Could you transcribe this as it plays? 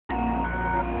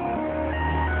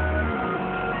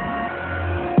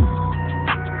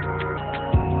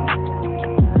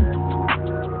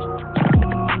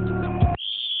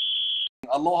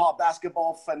Aloha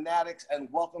basketball fanatics, and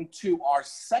welcome to our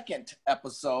second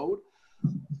episode,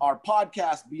 our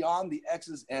podcast, Beyond the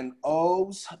X's and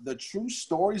O's, the true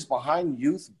stories behind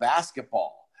youth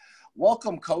basketball.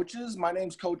 Welcome, coaches. My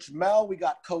name's Coach Mel. We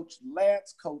got Coach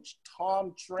Lance, Coach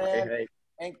Tom Tran,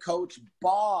 and Coach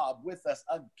Bob with us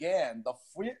again.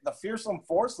 The fearsome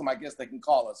foursome, I guess they can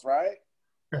call us, right?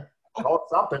 Call it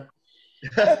something.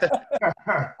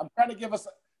 I'm trying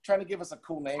to give us a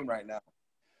cool name right now.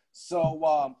 So,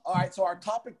 all right. So our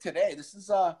topic today,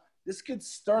 this could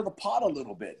stir the pot a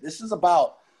little bit. This is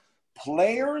about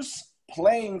players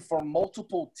playing for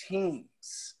multiple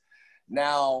teams.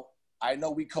 Now, I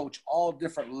know we coach all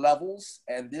different levels,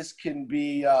 and this can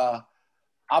be. I'm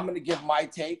going to give my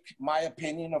take, my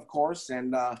opinion, of course,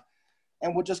 and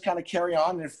we'll just kind of carry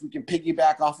on. If we can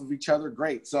piggyback off of each other,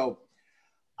 great. So,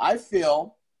 I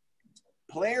feel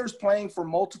players playing for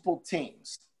multiple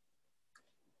teams.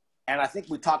 And I think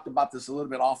we talked about this a little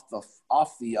bit off the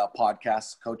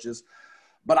podcast, coaches.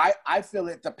 But I feel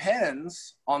it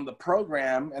depends on the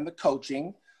program and the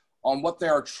coaching on what they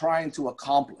are trying to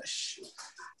accomplish.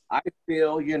 I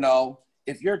feel,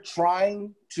 if you're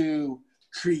trying to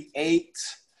create,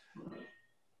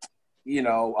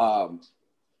 a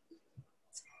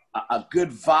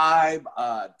good vibe,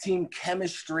 team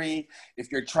chemistry,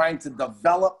 if you're trying to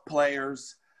develop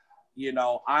players,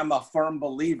 I'm a firm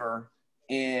believer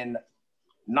in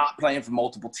not playing for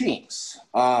multiple teams.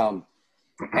 And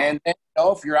then,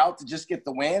 if you're out to just get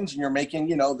the wins and you're making,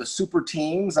 the super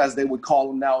teams, as they would call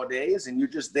them nowadays, and you're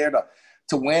just there to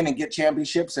win and get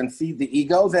championships and feed the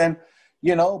ego, then,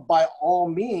 by all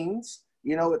means,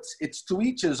 it's to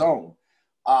each his own.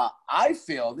 I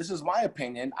feel, this is my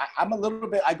opinion,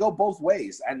 I go both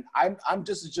ways. And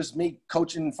it's just me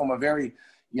coaching from a very,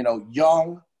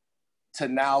 young to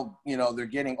now, they're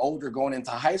getting older, going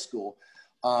into high school.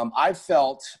 I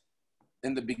felt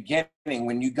in the beginning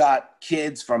when you got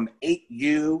kids from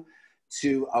 8U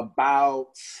to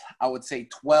about, I would say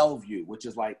 12U, which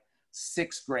is like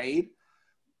 6th grade,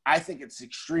 I think it's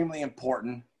extremely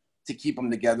important to keep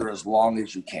them together as long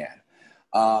as you can.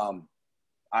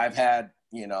 I've had,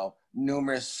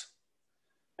 numerous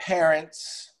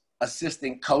parents,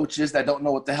 assistant coaches that don't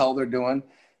know what the hell they're doing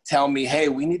tell me, hey,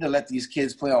 we need to let these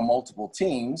kids play on multiple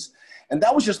teams. And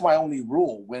that was just my only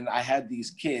rule when I had these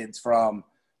kids from,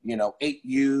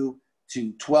 8U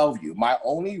to 12U. My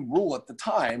only rule at the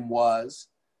time was,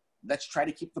 let's try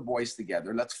to keep the boys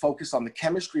together. Let's focus on the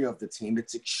chemistry of the team.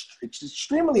 It's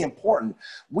extremely important.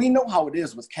 We know how it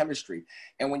is with chemistry.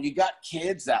 And when you got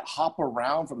kids that hop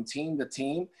around from team to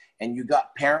team, and you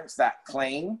got parents that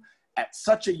claim at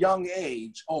such a young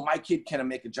age, oh, my kid can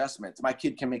make adjustments. My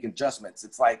kid can make adjustments.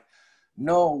 It's like,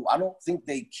 no, I don't think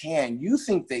they can. You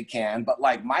think they can, but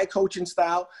like my coaching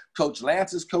style, Coach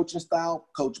Lance's coaching style,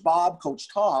 Coach Bob, Coach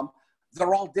Tom,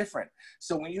 they're all different.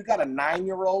 So when you got a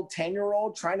 9-year-old,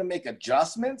 10-year-old trying to make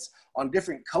adjustments on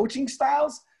different coaching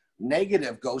styles,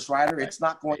 negative, Ghost Rider, it's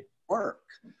not going to work.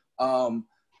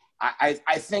 I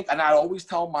think, and I always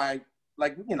tell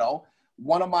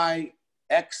one of my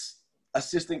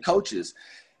ex-assistant coaches,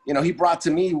 he brought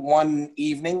to me one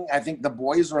evening, I think the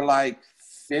boys were like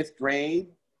 5th grade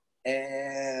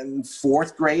and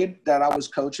 4th grade that I was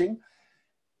coaching.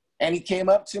 And he came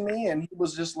up to me and he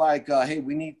was just like, hey,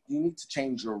 you need to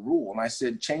change your rule. And I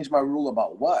said, change my rule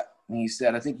about what? And he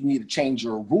said, I think you need to change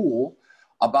your rule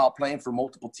about playing for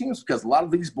multiple teams because a lot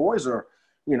of these boys are,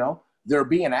 they're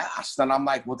being asked. And I'm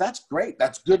like, well, that's great.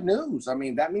 That's good news. I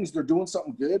mean, that means they're doing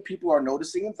something good. People are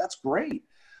noticing it. That's great.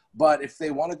 But if they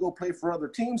want to go play for other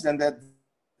teams, then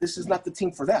this is not the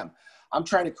team for them. I'm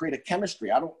trying to create a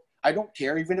chemistry. I don't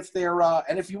care, even if they're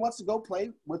and if he wants to go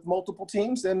play with multiple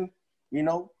teams, then,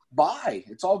 bye.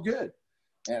 It's all good.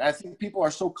 And I think people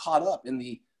are so caught up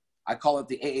in I call it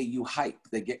the AAU hype.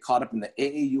 They get caught up in the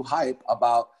AAU hype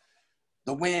about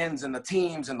the wins and the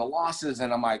teams and the losses.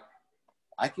 And I'm like,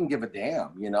 I can give a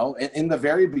damn, In the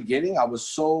very beginning, I was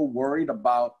so worried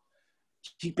about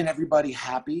keeping everybody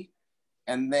happy.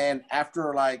 And then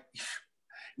after I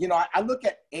look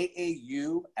at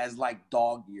AAU as like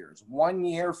dog years, 1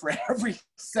 year for every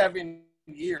 7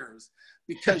 years,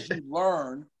 because you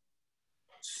learn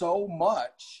so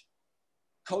much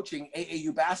coaching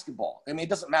AAU basketball. I mean, it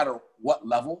doesn't matter what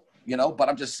level, but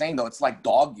I'm just saying though, it's like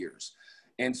dog years.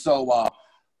 And so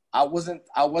I wasn't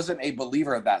a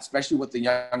believer of that, especially with the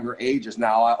younger ages.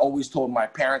 Now, I always told my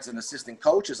parents and assistant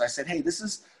coaches, I said, hey, this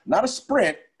is not a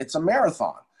sprint, it's a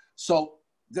marathon. So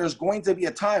there's going to be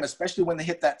a time, especially when they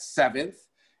hit that 7th,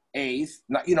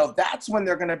 8th, that's when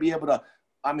they're going to be able to,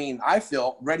 I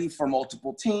feel ready for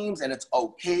multiple teams, and it's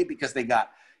okay because they got,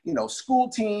 school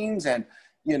teams and,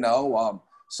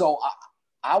 so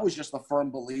I was just a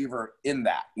firm believer in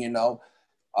that, you know.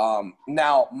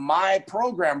 Now my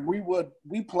program,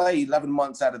 we play 11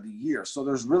 months out of the year. So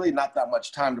there's really not that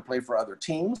much time to play for other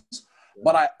teams.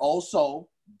 But I also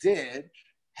did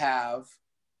have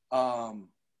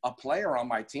a player on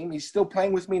my team. He's still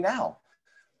playing with me now,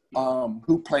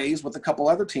 who plays with a couple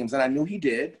other teams. And I knew he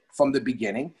did from the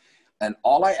beginning. And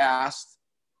all I asked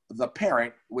the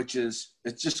parent, which is,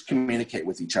 it's just communicate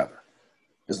with each other.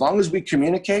 As long as we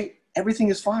communicate, everything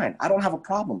is fine. I don't have a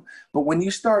problem. But when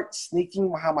you start sneaking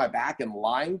behind my back and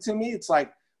lying to me, it's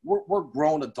like, we're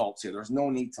grown adults here. There's no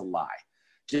need to lie.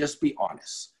 Just be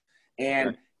honest.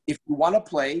 And if you want to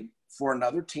play for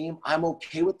another team, I'm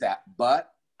okay with that.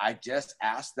 But I just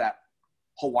asked that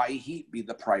Hawaii Heat be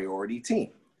the priority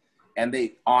team. And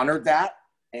they honored that.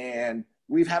 And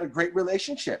we've had a great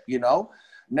relationship, you know.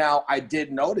 Now, I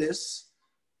did notice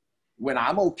when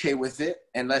I'm okay with it,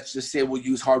 and let's just say we'll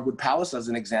use Hardwood Palace as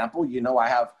an example, you know, I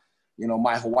have, you know,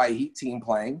 my Hawaii Heat team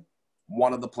playing.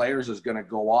 One of the players is going to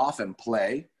go off and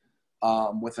play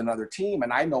with another team,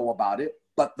 and I know about it,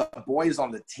 but the boys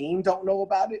on the team don't know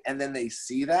about it, and then they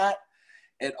see that.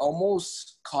 It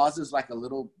almost causes like a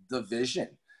little division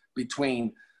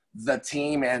between the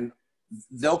team, and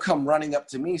they'll come running up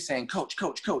to me saying, Coach,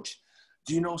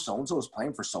 do you know so-and-so is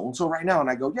playing for so-and-so right now? And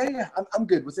I go, yeah, I'm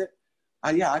good with it.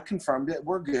 Yeah, I confirmed it.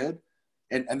 We're good.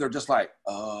 And they're just like,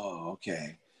 oh,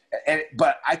 okay.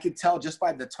 But I could tell just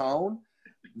by the tone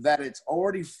that it's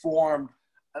already formed,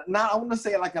 not, I want to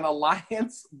say like an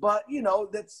alliance, but, you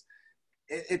know,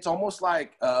 it's almost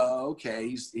like, okay,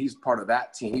 he's part of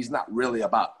that team. He's not really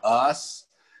about us.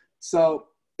 So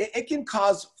it can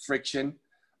cause friction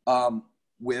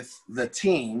with the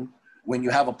team when you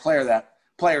have players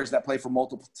that play for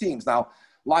multiple teams. Now,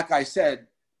 like I said,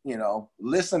 you know,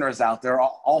 listeners out there,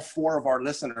 all four of our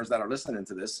listeners that are listening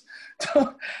to this,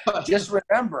 just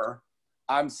remember,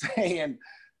 I'm saying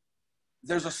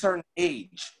there's a certain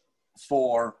age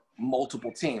for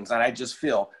multiple teams. And I just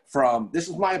feel this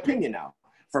is my opinion now,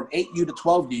 from 8U to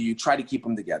 12U, you try to keep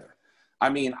them together. I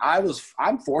mean,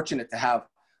 I'm fortunate to have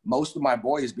most of my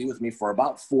boys be with me for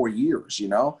about 4 years, you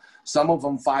know, some of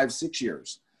them 5, 6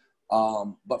 years.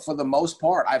 But for the most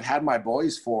part, I've had my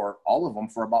boys all of them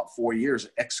for about 4 years,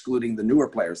 excluding the newer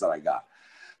players that I got.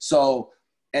 So,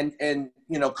 and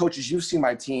you know, coaches, you've seen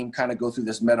my team kind of go through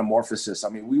this metamorphosis. I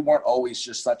mean, we weren't always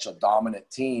just such a dominant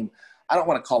team. I don't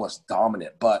want to call us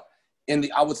dominant, but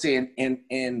I would say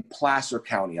in Placer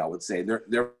County, I would say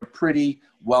they're pretty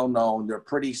well known. They're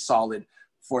pretty solid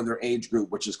for their age group,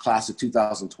 which is class of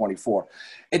 2024.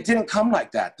 It didn't come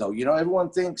like that though. You know, everyone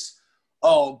thinks,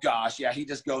 oh gosh, yeah, he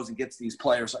just goes and gets these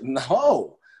players. Like,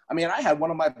 no. I mean, I had one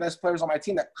of my best players on my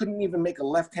team that couldn't even make a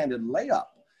left-handed layup.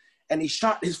 And he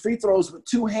shot his free throws with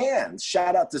 2 hands.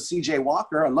 Shout out to CJ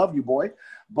Walker. I love you, boy.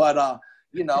 But,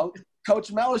 you know,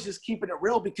 Coach Mel is just keeping it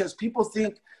real because people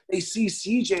think they see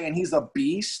CJ and he's a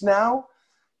beast now.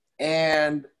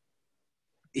 And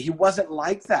he wasn't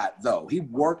like that, though. He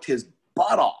worked his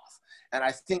butt off. And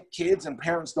I think kids and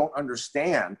parents don't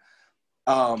understand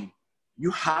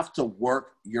you have to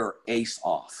work your ace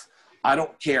off. I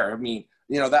don't care. I mean,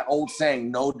 you know, that old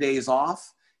saying, no days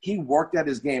off, he worked at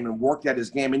his game.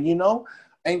 And, you know,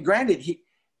 and granted, he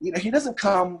doesn't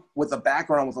come with a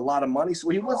background with a lot of money. So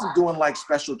he wasn't doing like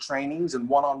special trainings and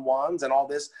one-on-ones and all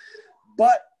this,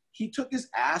 but he took his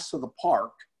ass to the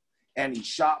park and he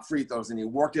shot free throws and he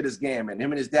worked at his game, and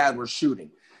him and his dad were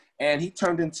shooting. And he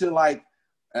turned into like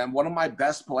one of my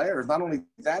best players. Not only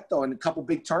that though, in a couple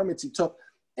big tournaments, he took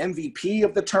MVP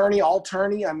of the tourney, all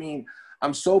tourney. I mean,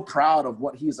 I'm so proud of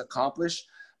what he's accomplished,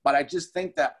 but I just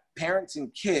think that parents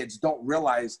and kids don't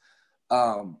realize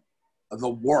the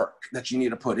work that you need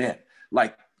to put in.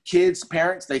 Like kids,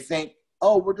 parents, they think,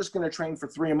 oh, we're just going to train for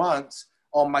 3 months.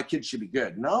 Oh, my kid should be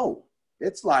good. No,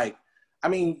 it's like, I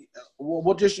mean,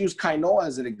 we'll just use Kainoa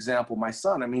as an example. My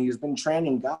son, I mean, he's been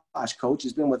training, gosh, coach,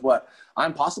 he's been with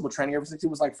I'm Possible training ever since he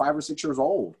was like 5 or 6 years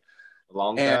old. A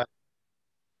long time.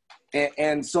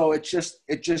 And so it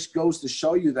just goes to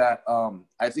show you that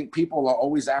I think people are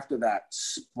always after that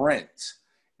sprint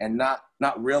and not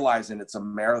realizing it's a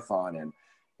marathon.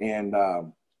 And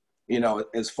you know,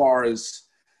 as far as,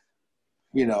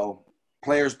 you know,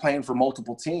 players playing for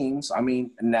multiple teams, I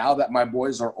mean, now that my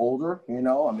boys are older, you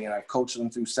know, I mean, I've coached them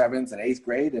through 7th and 8th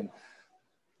grade, and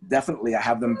definitely I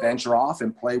have them venture off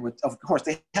and play with, of course,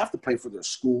 they have to play for their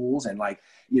schools. And like,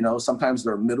 you know, sometimes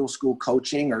their middle school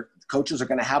coaching or coaches are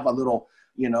going to have a little,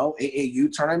 you know,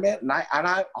 AAU tournament. And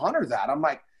I honor that. I'm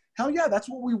like, hell yeah, that's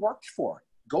what we worked for.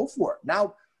 Go for it.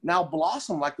 Now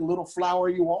blossom like the little flower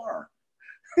you are.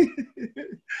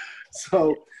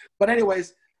 So, but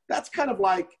anyways, that's kind of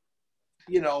like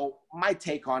my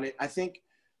take on it, I think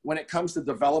when it comes to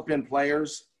developing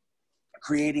players,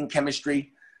 creating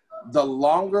chemistry, the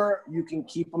longer you can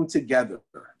keep them together.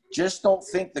 Just don't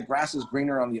think the grass is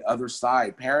greener on the other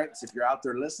side. Parents, if you're out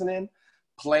there listening,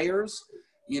 players,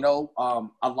 a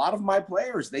lot of my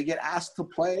players, they get asked to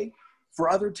play for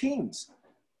other teams.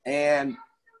 And,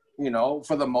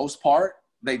 for the most part,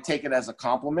 they take it as a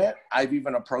compliment. I've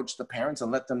even approached the parents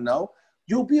and let them know,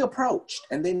 you'll be approached.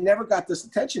 And they never got this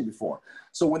attention before.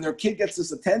 So when their kid gets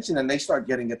this attention and they start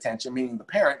getting attention, meaning the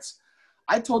parents,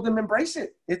 I told them, embrace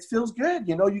it. It feels good.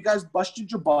 You guys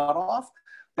busted your butt off.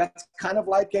 That's kind of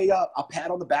like a pat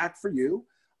on the back for you.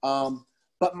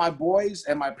 But my boys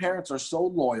and my parents are so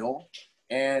loyal,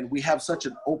 and we have such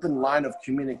an open line of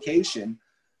communication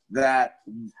that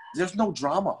there's no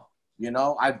drama.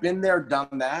 I've been there,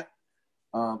 done that.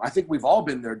 I think we've all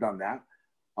been there, done that.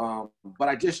 But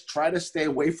I just try to stay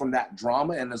away from that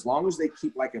drama. And as long as they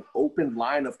keep like an open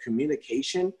line of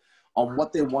communication on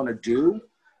what they want to do,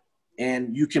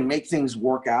 and you can make things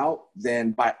work out,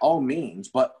 then by all means.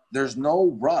 But there's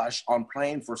no rush on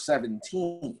playing for 7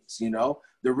 teams,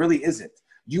 There really isn't.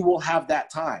 You will have that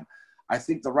time. I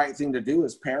think the right thing to do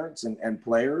as parents and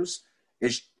players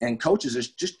and coaches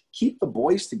is just keep the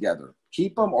boys together.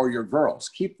 Keep them, or your girls.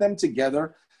 Keep them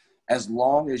together as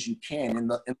long as you can. In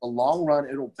the long run,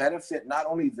 it'll benefit not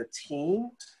only the team,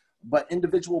 but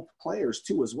individual players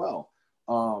too as well.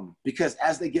 Because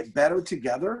as they get better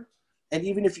together, and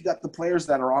even if you got the players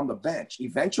that are on the bench,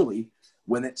 eventually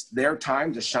when it's their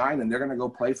time to shine and they're going to go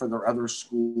play for their other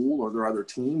school or their other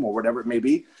team or whatever it may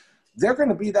be, they're going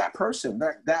to be that person,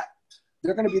 that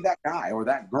they're going to be that guy or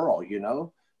that girl,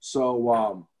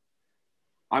 So,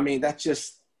 that's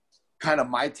just kind of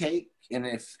my take. And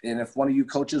if one of you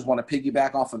coaches want to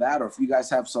piggyback off of that, or if you guys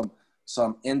have some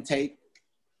intake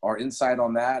or insight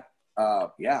on that,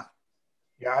 yeah.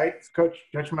 Yeah,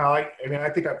 Coach Mel, I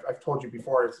think I've told you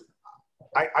before,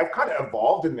 I've kind of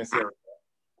evolved in this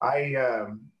area.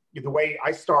 The way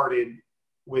I started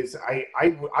was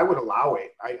I would allow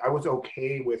it. I was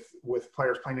okay with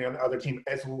players playing on the other team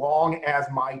as long as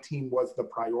my team was the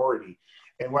priority.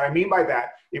 And what I mean by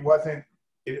that, it wasn't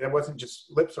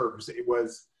just lip service. It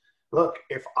was, look,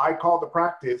 if I call the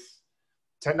practice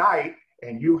tonight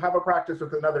and you have a practice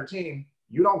with another team,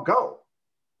 you don't go.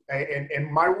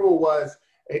 And my rule was,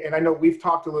 and I know we've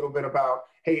talked a little bit about,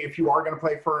 hey, if you are going to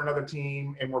play for another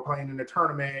team and we're playing in a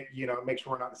tournament, make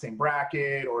sure we're not in the same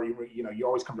bracket, or you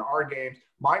always come to our games.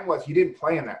 Mine was, you didn't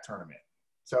play in that tournament.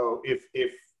 So if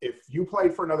you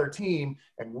played for another team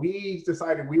and we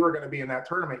decided we were going to be in that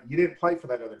tournament, you didn't play for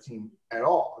that other team at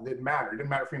all. It didn't matter. It didn't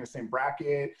matter if you're in the same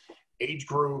bracket, age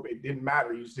group. It didn't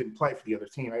matter. You just didn't play for the other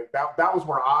team. That was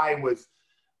where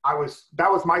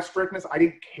that was my strictness. I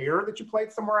didn't care that you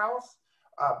played somewhere else.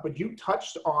 But you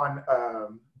touched on a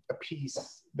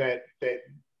piece that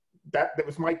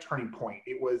was my turning point.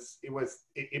 It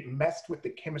messed with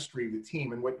the chemistry of the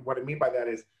team. And what I mean by that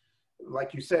is,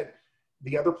 like you said,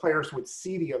 the other players would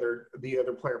see the other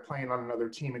player playing on another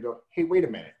team and go, hey, wait a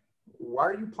minute, why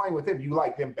are you playing with them? You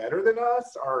like them better than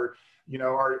us? Or,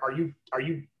 are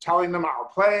you telling them our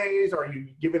plays? Are you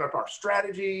giving up our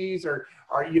strategies? Or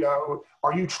are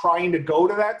you trying to go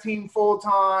to that team full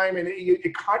time? And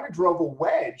it kind of drove a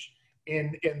wedge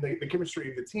in the chemistry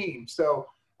of the team. So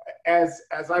as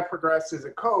I progressed as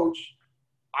a coach,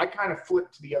 I kind of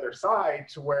flipped to the other side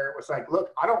to where it was like,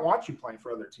 look, I don't want you playing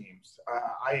for other teams.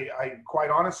 I quite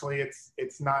honestly,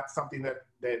 it's not something that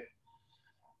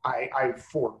I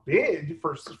forbid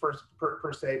per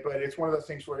se, but it's one of those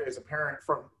things where, as a parent,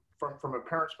 from a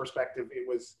parent's perspective, it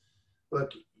was,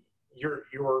 look,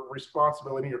 your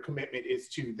responsibility, your commitment is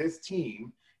to this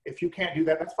team. If you can't do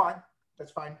that, that's fine.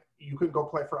 That's fine. You could go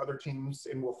play for other teams,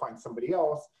 and we'll find somebody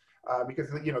else. Because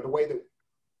the way that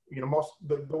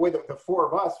the way that the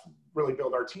 4 of us really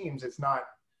build our teams, it's not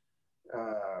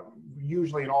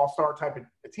usually an all-star type of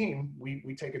a team.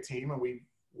 We take a team and we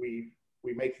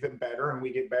make them better, and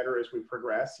we get better as we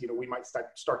progress. We might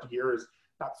start the year as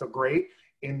not so great.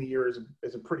 In the year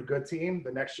as a pretty good team.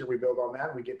 The next year we build on that,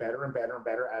 and we get better and better and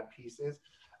better, add pieces.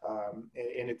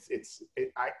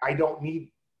 I don't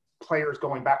need players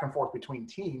going back and forth between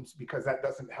teams, because that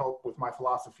doesn't help with my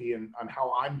philosophy and on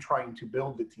how I'm trying to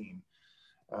build the team.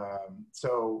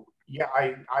 So yeah,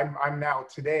 I'm now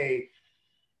today,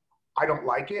 I don't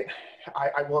like it.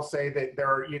 I will say that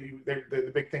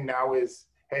the big thing now is,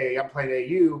 hey, I'm playing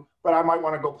AU, but I might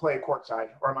want to go play courtside,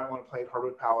 or I might want to play at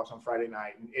Harwood Palace on Friday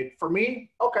night. And for me,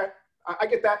 okay, I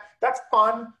get that. That's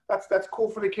fun. That's cool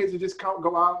for the kids to just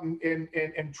go out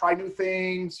and try new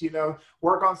things,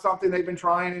 work on something they've been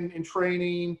trying in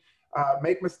training.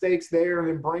 make mistakes there and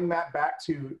then bring that back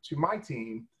to my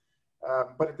team.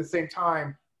 But at the same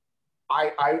time,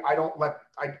 I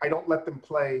don't let them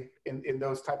play in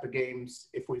those type of games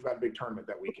if we've got a big tournament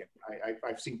that weekend.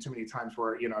 I've seen too many times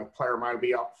where, you know, a player might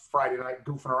be out Friday night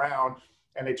goofing around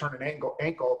and they turn an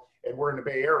ankle and we're in the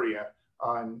Bay Area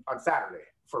on Saturday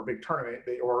for a big tournament,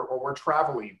 or we're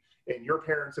traveling and your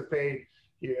parents have paid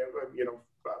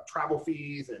travel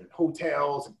fees and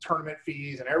hotels and tournament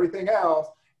fees and everything else,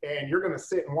 and you're going to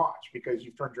sit and watch because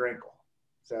you've turned your ankle.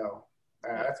 So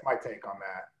that's my take on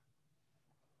that.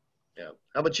 Yeah.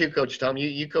 How about you, Coach Tom?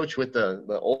 You coach with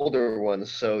the older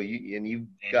ones, so you've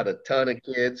got a ton of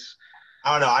kids.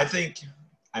 I don't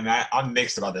know. I'm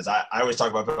mixed about this. I always talk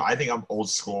about people. I think I'm old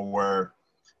school where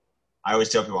I always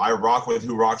tell people I rock with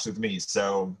who rocks with me.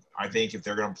 So I think if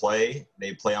they're going to play,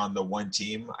 they play on the one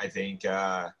team. I think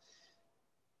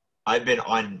I've been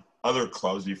on other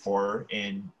clubs before,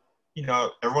 and, you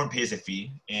know, everyone pays a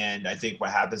fee. And I think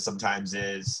what happens sometimes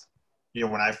is, you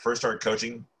know, when I first started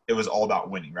coaching, it was all about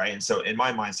winning, right? And so in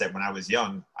my mindset when I was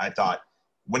young, I thought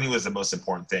winning was the most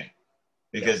important thing,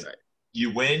 because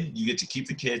you win, you get to keep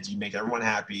the kids, you make everyone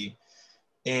happy.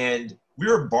 And we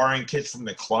were borrowing kids from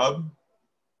the club.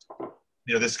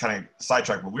 You know, this is kind of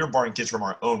sidetrack, but we were borrowing kids from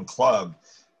our own club,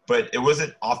 but it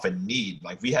wasn't off a need.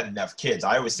 Like, we had enough kids.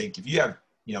 I always think if you have,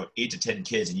 you know, 8 to 10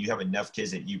 kids and you have enough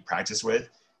kids that you practice with,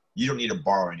 you don't need to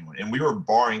borrow anyone. And we were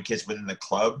borrowing kids within the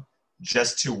club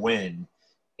just to win.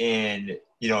 And,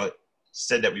 you know,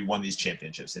 said that we won these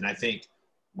championships. And I think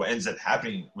what ends up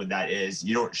happening with that is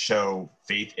you don't show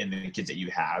faith in the kids that you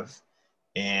have.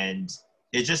 And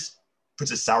it just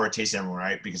puts a sour taste in everyone,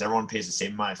 right? Because everyone pays the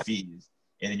same amount of fees,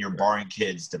 and then you're borrowing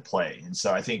kids to play. And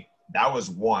so I think that was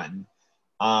one.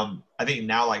 I think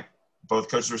now, like both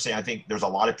coaches were saying, I think there's a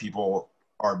lot of people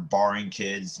are borrowing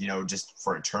kids, you know, just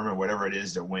for a tournament, whatever it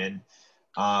is, to win.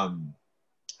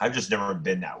 I've just never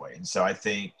been that way. And so I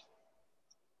think,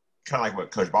 kind of like what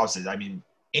Coach Bob says, I mean,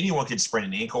 anyone can sprain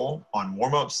an ankle on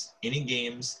warm-ups, any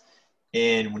games.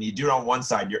 And when you do it on one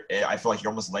side, I feel like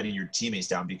you're almost letting your teammates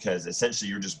down, because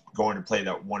essentially you're just going to play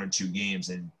that 1 or 2 games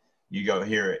and you go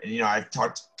here. And, you know, I've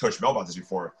talked to Coach Mel about this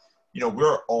before. You know,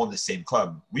 we're all in the same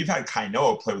club. We've had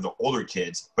Kainoa play with the older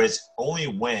kids, but it's only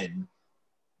when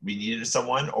we needed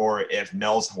someone or if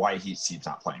Mel's Hawaii Heat team's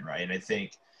not playing, right? And I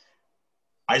think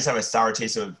I just have a sour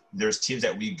taste of there's teams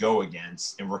that we go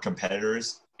against and we're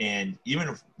competitors. And even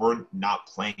if we're not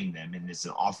playing them and it's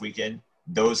an off weekend,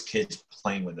 those kids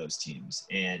playing with those teams.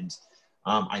 And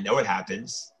I know it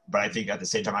happens, but I think at the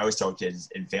same time, I always tell kids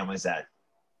and families that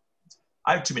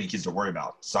I have too many kids to worry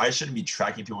about. So I shouldn't be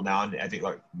tracking people down. I think,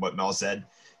 like what Mel said,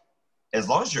 as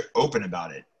long as you're open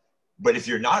about it. But if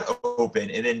you're not open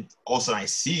and then all of a sudden I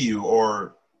see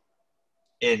you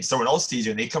and someone else sees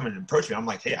you and they come and approach me, I'm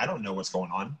like, hey, I don't know what's going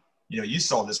on. You know, you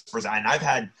saw this person. And I've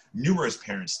had numerous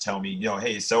parents tell me, you know,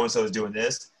 hey, so-and-so is doing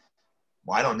this.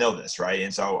 Well, I don't know this, right?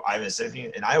 And so I was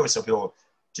saying, and I always tell people,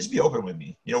 just be open with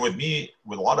me. You know,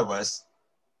 with a lot of us,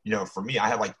 you know, for me, I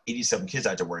have like 87 kids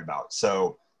I have to worry about.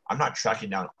 So I'm not tracking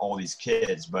down all these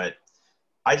kids, but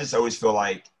I just always feel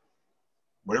like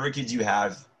whatever kids you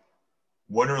have,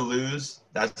 win or lose,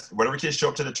 that's whatever kids show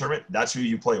up to the tournament, that's who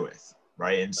you play with,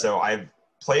 right? And so I've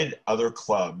played other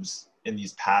clubs in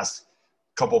these past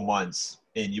couple months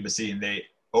in UBC, and they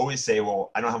always say,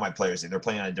 well, I don't have my players in. They're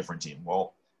playing on a different team.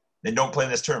 Well, then don't play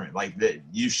in this tournament. Like,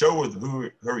 you show with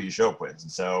who you show up with.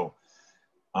 And so,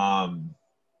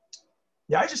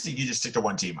 yeah, I just think you just stick to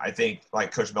one team. I think,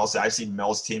 like Coach Mel said, I've seen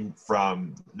Mel's team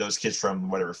from those kids from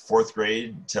whatever, 4th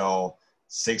grade till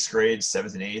 6th grade,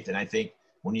 7th and 8th. And I think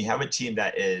when you have a team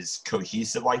that is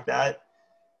cohesive like that,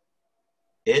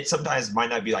 it sometimes might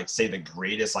not be like, say, the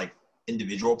greatest like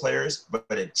individual players, but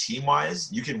a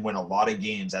team-wise, you can win a lot of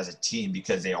games as a team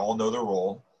because they all know their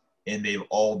role and they've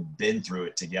all been through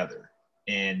it together.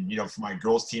 And, you know, for my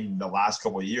girls team the last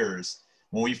couple of years,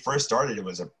 when we first started, it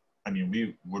was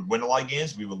we would win a lot of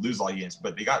games, we would lose a lot of games,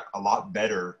 but they got a lot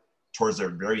better towards their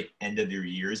very end of their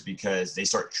years because they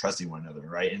start trusting one another,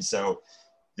 right? And so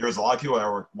there was a lot of people that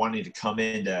were wanting to come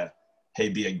in to, hey,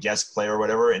 be a guest player or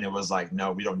whatever, and it was like,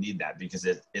 no, we don't need that because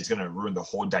it's going to ruin the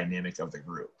whole dynamic of the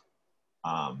group.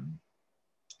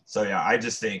 So, yeah, I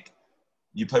just think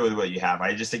you play with what you have.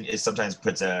 I just think it sometimes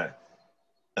puts a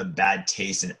bad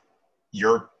taste in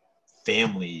your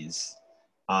families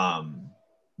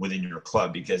within your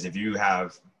club, because if you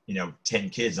have, you know, 10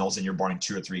 kids and all of a sudden you're borrowing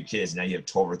 2 or 3 kids, and now you have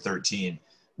 12 or 13,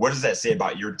 what does that say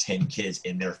about your 10 kids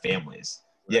and their families?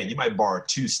 Right. Yeah, you might borrow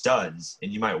 2 studs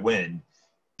and you might win,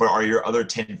 but are your other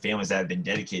 10 families that have been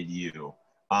dedicated to you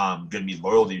going to be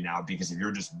loyal to you now? Because if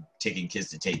you're just taking kids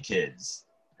to take kids,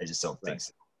 I just don't think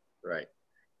so. Right.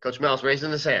 Coach Mouse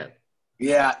raising his hand.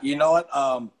 Yeah, you know what?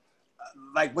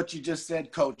 Like what you just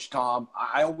said, Coach Tom,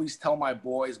 I always tell my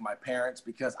boys, my parents,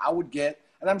 because I would get,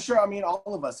 and I'm sure, I mean, all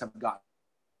of us have gotten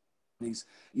these,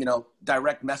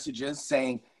 direct messages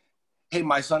saying, hey,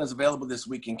 my son is available this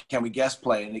weekend. Can we guest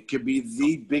play? And it could be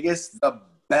the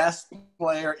best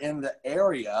player in the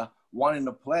area wanting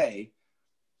to play.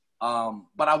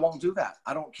 But I won't do that.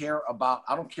 I don't care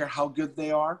how good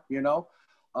they are,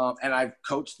 and I've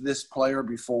coached this player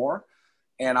before,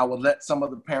 and I would let some of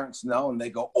the parents know, and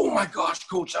they go, oh my gosh,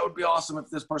 coach, that would be awesome if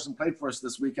this person played for us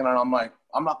this weekend. And I'm like,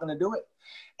 I'm not going to do it.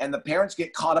 And the parents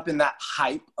get caught up in that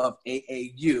hype of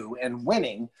AAU and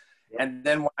winning. And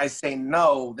then when I say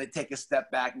no, they take a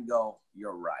step back and go,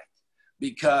 you're right.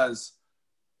 Because,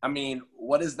 I mean,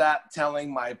 what is that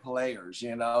telling my players?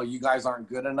 You guys aren't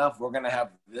good enough. We're going to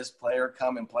have this player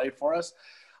come and play for us.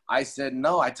 I said,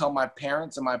 no. I tell my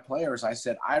parents and my players, I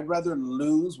said, I'd rather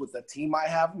lose with the team I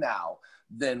have now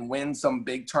than win some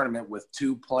big tournament with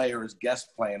 2 players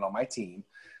guest playing on my team.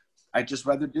 I'd just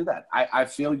rather do that. I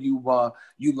feel you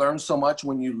learn so much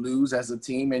when you lose as a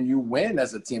team and you win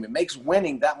as a team. It makes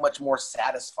winning that much more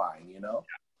satisfying,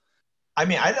 I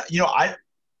mean, I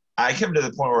come to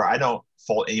the point where I don't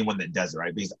fault anyone that does it,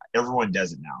 right? Because everyone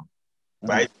does it now.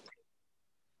 But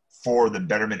for the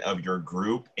betterment of your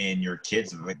group and your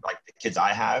kids, like the kids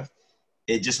I have,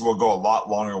 it just will go a lot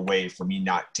longer way for me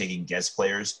not taking guest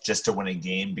players just to win a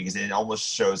game, because it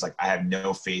almost shows like I have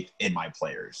no faith in my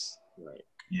players. Right.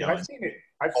 I've seen it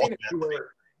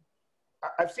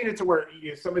to where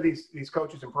some of these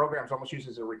coaches and programs almost use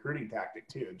it as a recruiting tactic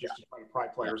too, just to try to pry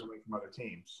players away from other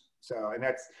teams. So, and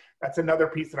that's another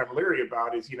piece that I'm leery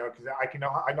about is, because I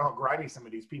know how grimy some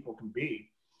of these people can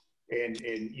be. And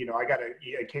I got a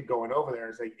kid going over there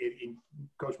and say,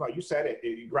 Coach Mel, you said it,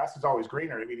 grass is always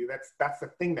greener. I mean, that's the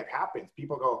thing that happens.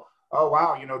 People go, oh,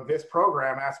 wow, this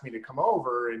program asked me to come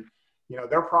over and,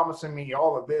 they're promising me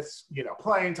all of this,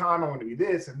 playing time. I'm going to be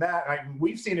this and that.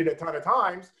 We've seen it a ton of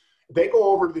times. They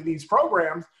go over to these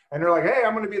programs and they're like, hey,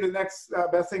 I'm going to be the next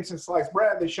best thing since sliced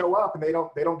bread. They show up and they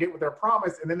don't get what they're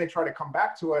promised. And then they try to come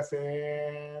back to us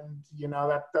and,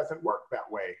 that doesn't work that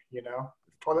way.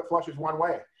 Toilet flush is one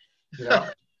way.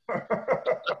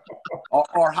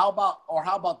 or how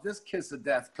about this kiss of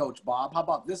death, Coach Bob? How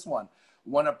about this one?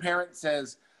 When a parent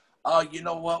says, oh, you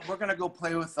know what, we're going to go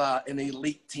play with an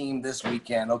elite team this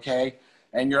weekend, okay?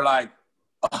 And you're like,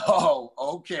 oh,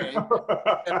 okay.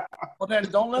 Well, then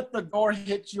don't let the door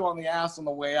hit you on the ass on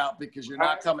the way out, because you're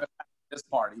not coming back to this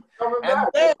party.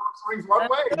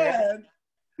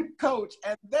 Coach,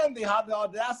 and then they have the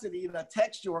audacity to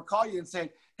text you or call you and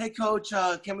say, hey, Coach,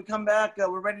 can we come back?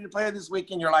 We're ready to play this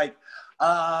weekend. You're like,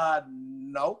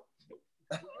 nope.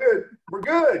 We're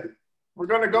good. We're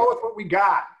going to go with what we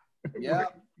got. Yeah.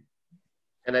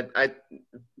 And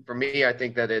for me, I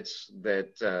think that that's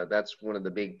one of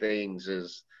the big things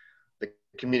is the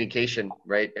communication,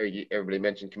 right? Everybody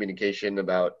mentioned communication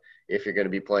about if you're going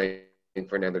to be playing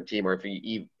for another team, or if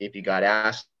you got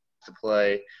asked to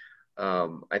play.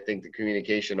 I think the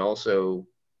communication also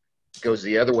goes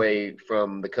the other way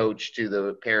from the coach to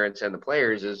the parents and the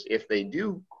players, is if they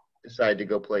do decide to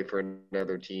go play for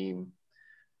another team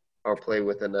or play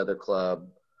with another club,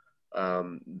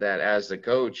 that as the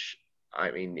coach, I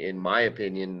mean, in my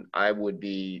opinion, I would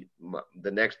be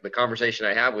the conversation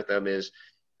I have with them is,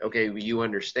 okay, you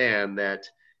understand that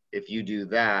if you do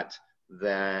that,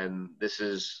 then this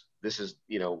is,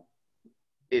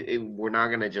 we're not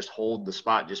going to just hold the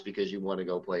spot just because you want to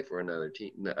go play for another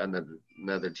team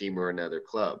or another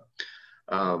club.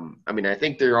 I mean, I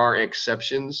think there are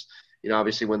exceptions.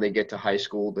 Obviously when they get to high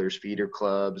school, there's feeder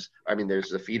clubs. I mean, there's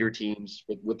the feeder teams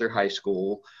with their high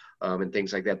school and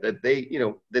things like that that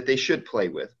they should play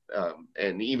with.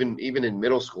 And even in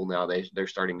middle school now, they're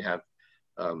starting to have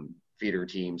feeder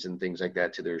teams and things like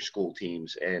that to their school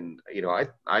teams. And,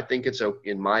 I think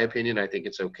in my opinion, I think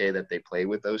it's okay that they play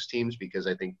with those teams, because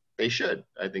I think they should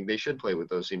play with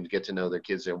those teams, get to know their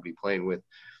kids they'll be playing with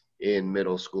in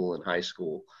middle school and high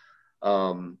school.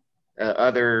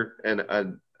 Another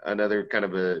kind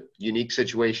of a unique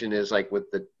situation is like with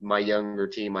my younger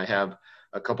team, I have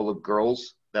a couple of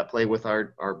girls that play with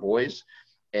our boys,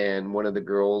 and one of the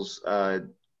girls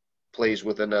plays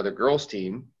with another girls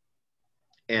team.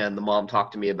 And the mom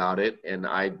talked to me about it, and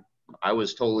I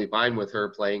was totally fine with her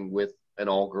playing with an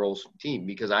all-girls team,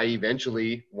 because I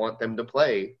eventually want them to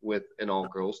play with an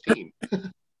all-girls team.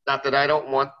 Not that I don't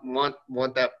want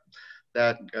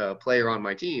that player on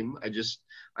my team.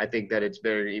 I think that it's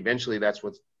better. Eventually, that's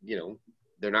what's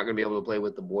they're not going to be able to play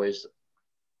with the boys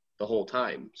the whole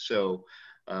time. So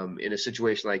in a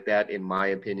situation like that, in my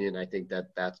opinion, I think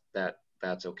that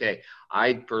that's okay.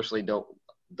 I personally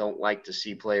don't like to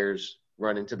see players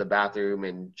run into the bathroom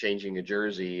and changing a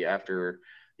jersey after,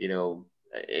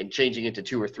 and changing into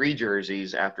 2 or 3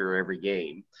 jerseys after every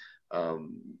game,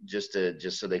 just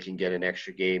so they can get an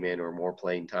extra game in or more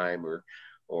playing time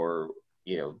or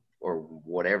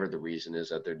whatever the reason is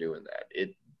that they're doing that.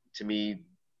 To me,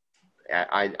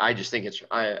 I just think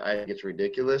I think it's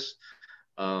ridiculous.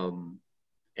 And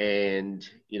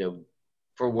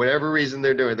for whatever reason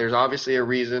they're doing, there's obviously a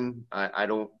reason. I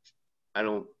don't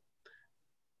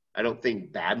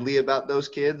think badly about those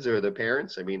kids or their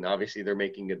parents. I mean, obviously they're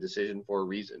making a decision for a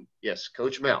reason. Yes,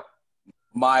 Coach Mel.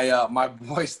 My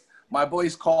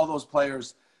boys call those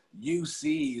players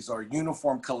UCs, or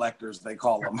uniform collectors, they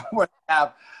call them. Where they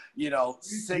have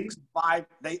 6, 5.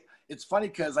 It's funny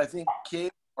because I think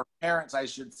kids, or parents, I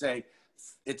should say,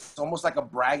 it's almost like a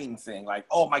bragging thing. Like,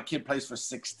 oh, my kid plays for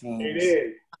 6 teams. It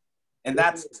is. And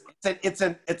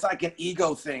it's like an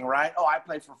ego thing, right? Oh, I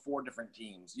play for 4 different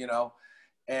teams,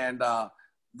 And the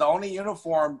only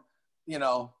uniform,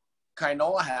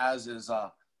 Kainoa has is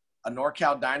a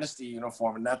NorCal Dynasty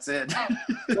uniform, and that's it.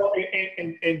 Well,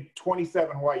 and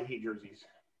 27 Hawaii Heat jerseys.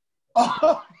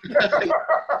 Oh.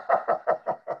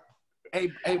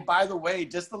 Hey, by the way,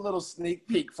 just a little sneak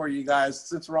peek for you guys,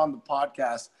 since we're on the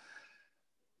podcast.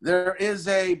 There is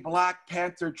a Black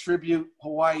Panther tribute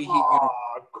Hawaii Heat uniform.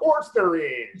 Of course there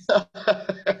is.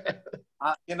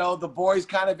 The boys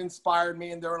kind of inspired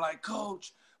me, and they were like,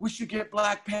 Coach, we should get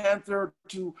Black Panther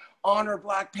to honor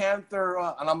Black Panther.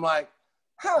 And I'm like,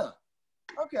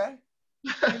 okay.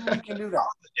 Maybe we can do that.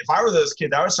 If I were those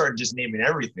kids, I would start just naming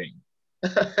everything.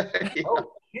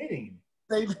 No kidding.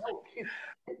 They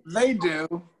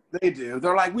do.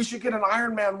 They're like, we should get an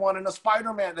Iron Man one and a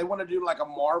Spider-Man. They want to do like a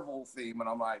Marvel theme. And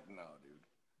I'm like, no,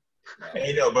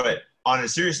 dude. No. But on a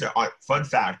serious note, fun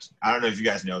fact, I don't know if you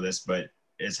guys know this, but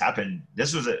it's happened.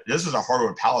 This was a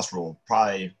Hardwood Palace rule.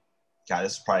 Had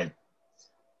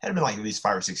been like at least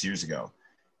 5 or 6 years ago.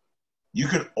 You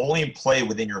could only play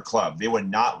within your club. They would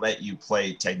not let you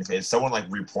play technically. If someone like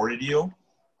reported you,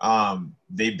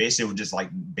 they basically would just like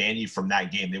ban you from that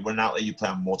game. They would not let you play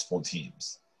on multiple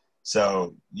teams.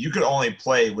 So you could only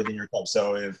play within your club.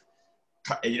 So if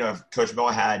Coach Mel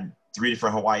had 3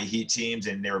 different Hawaii Heat teams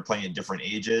and they were playing at different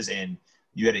ages, and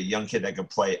you had a young kid that could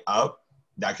play up,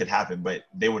 that could happen. But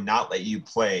they would not let you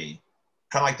play,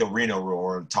 kind of like the Reno rule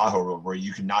or Tahoe rule, where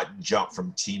you could not jump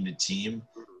from team to team,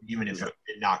 even if it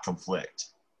did not conflict.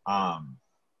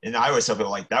 And I always tell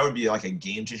people, like, that would be like a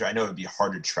game changer. I know it would be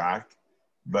hard to track,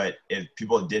 but if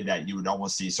people did that, you would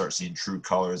almost start seeing true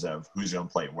colors of who's going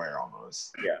to play where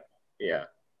almost. Yeah.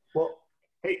 Well,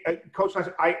 hey, Coach,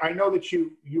 I know that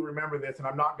you remember this, and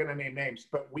I'm not going to name names,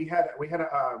 but we had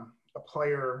a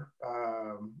player,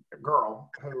 a girl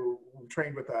who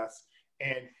trained with us,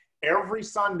 and every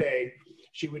Sunday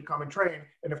she would come and train.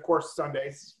 And of course,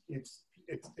 Sundays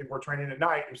if we're training at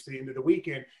night, it's the end of the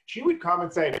weekend. She would come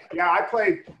and say, "Yeah, I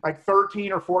played like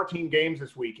 13 or 14 games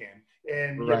this weekend,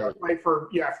 and I played for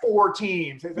 4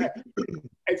 teams."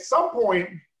 At some point,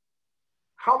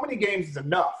 how many games is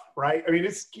enough, right? I mean,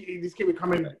 this kid would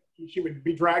come in, she would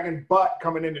be dragging butt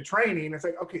coming into training. It's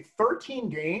like, okay, 13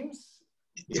 games?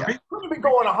 Yeah. We're going to be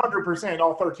going 100%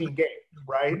 all 13 games,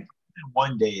 right?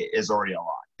 One day is already a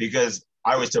lot, because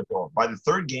I always tell people, by the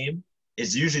 3rd game,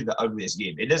 it's usually the ugliest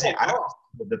game. It doesn't,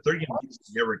 the 3rd game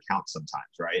never counts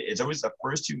sometimes, right? It's always the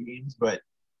first 2 games, but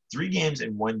 3 games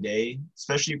in one day,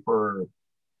 especially for,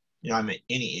 I'm at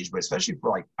any age, but especially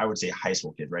for, like, I would say high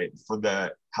school kids, right? For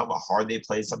how hard they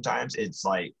play sometimes, it's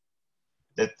like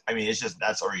that. I mean, it's just,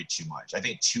 that's already too much. I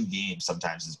think 2 games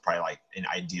sometimes is probably like an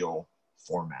ideal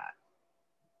format.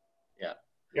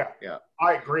 Yeah.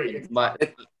 I agree.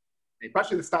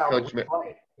 Especially the style of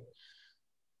play.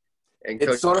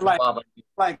 It's sort of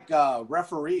like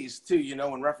referees too.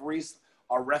 When referees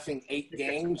are reffing 8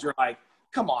 games, you're like,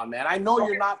 come on, man. I know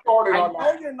you're not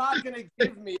you're not going to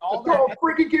give me all that. Don't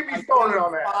freaking get me started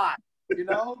on that.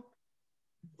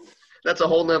 That's a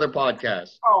whole nother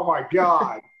podcast. Oh my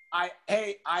God. I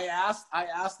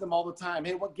ask them all the time,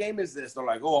 hey, what game is this? They're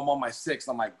like, oh, I'm on my 6th.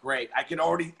 I'm like, great. I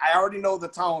already know the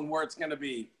tone where it's going to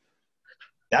be.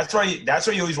 That's why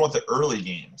you always want the early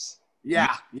games.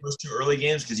 Yeah. Those 2 early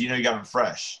games, because you got them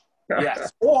fresh. Yes.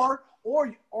 Or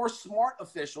smart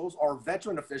officials or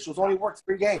veteran officials only work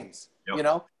 3 games.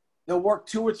 Yep. They'll work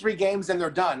 2 or 3 games and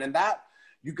they're done. And that,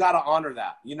 you got to honor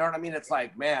that. You know what I mean? It's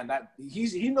like, man, that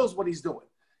he knows what he's doing.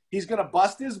 He's going to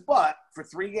bust his butt for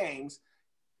 3 games.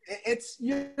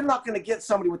 You're not going to get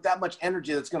somebody with that much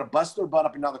energy that's going to bust their butt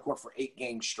up and down the court for 8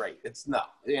 games straight. It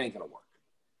ain't going to work.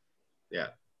 Yeah.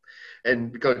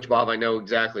 And Coach Bob, I know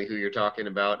exactly who you're talking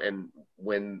about. And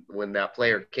when that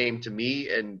player came to me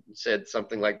and said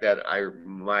something like that,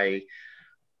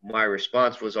 my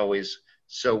response was always,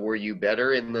 so were you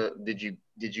better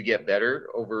did you get better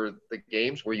over the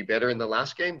games? Were you better in the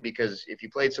last game? Because if you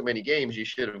played so many games, you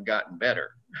should have gotten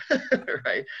better,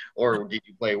 right? Or did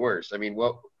you play worse? I mean,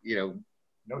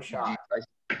 No shot.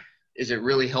 Is it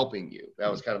really helping you? That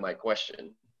was kind of my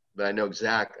question. But I know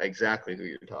exactly who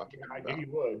you're talking about. I knew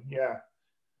you would, yeah.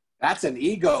 That's an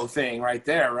ego thing right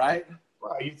there, right?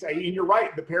 Well, you're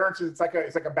right. The parents, it's like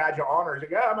a badge of honor. It's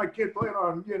like, yeah, my kid playing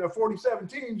on 47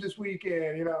 teams this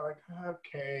weekend. Like,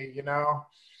 okay,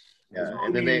 Yeah,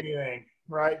 and then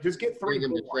right? Just get three. Bring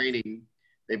them to training.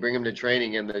 They bring them to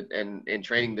training, and in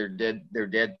training they're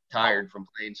dead tired from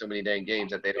playing so many dang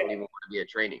games that they don't even want to be at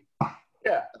training.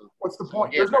 Yeah. What's the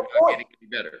point? Again, There's no point. Getting any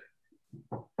better.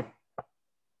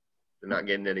 They're not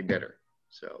getting any better.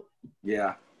 So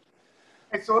yeah.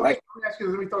 Hey, so let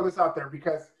me throw this out there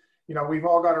because we've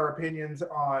all got our opinions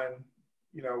on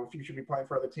if you should be playing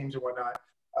for other teams and whatnot.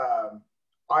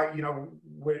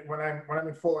 When I'm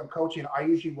in full-on coaching, I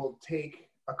usually will take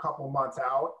a couple months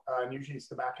out, and usually it's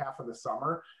the back half of the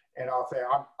summer, and I'll say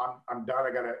I'm done.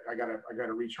 I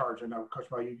gotta recharge. I know, Coach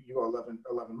Mel, you go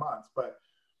 11 months, but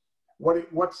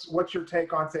what's your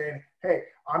take on saying, hey,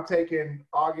 I'm taking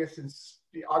August and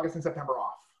September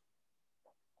off,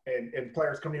 and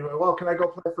players come to you, well, can I go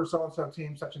play for so and so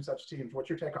team, such and such teams? What's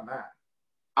your take on that?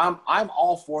 I'm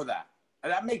all for that.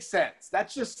 And that makes sense.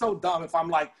 That's just so dumb. If I'm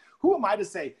like, who am I to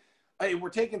say, hey, we're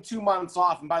taking 2 months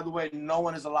off, and by the way, no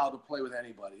one is allowed to play with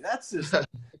anybody. That's just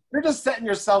you're just setting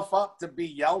yourself up to be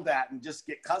yelled at and just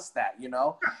get cussed at,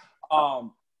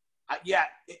 Yeah,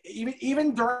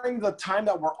 even during the time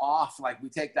that we're off, like we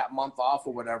take that month off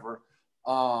or whatever,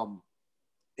 and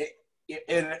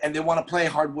they want to play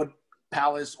Hardwood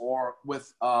Palace or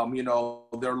with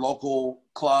their local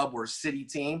club or city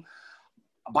team,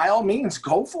 by all means,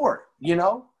 go for it.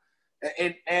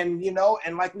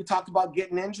 And like we talked about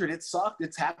getting injured, it sucked.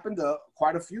 It's happened to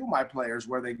quite a few of my players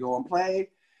where they go and play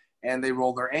and they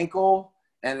roll their ankle,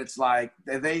 and it's like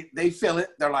they feel it.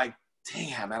 They're like,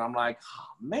 damn. And I'm like,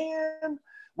 oh, man,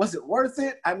 was it worth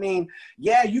it? I mean,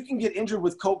 yeah, you can get injured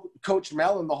with Coach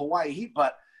Mel in the Hawaii Heat,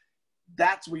 but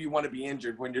that's where you want to be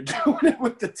injured, when you're doing it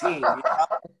with the team,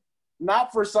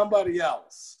 not for somebody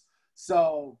else.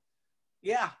 So,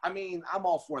 yeah, I mean, I'm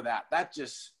all for that. That's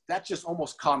just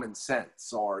almost common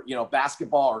sense, or,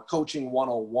 basketball or coaching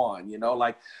 101,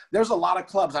 like there's a lot of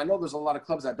clubs. I know there's a lot of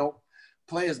clubs that don't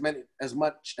play as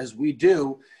much as we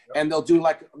do. And they'll do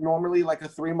normally a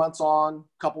 3 months on,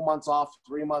 couple months off,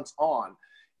 3 months on.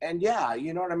 And yeah,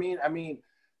 you know what I mean? I mean,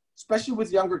 especially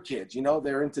with younger kids,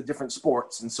 they're into different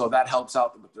sports. And so that helps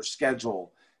out with their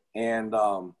schedule. And,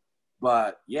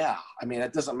 but yeah, I mean,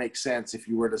 it doesn't make sense if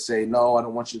you were to say, no, I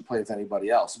don't want you to play with anybody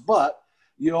else. But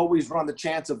you always run the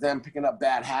chance of them picking up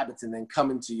bad habits and then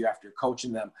coming to you after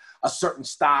coaching them a certain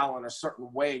style in a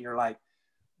certain way. And you're like,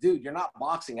 dude, you're not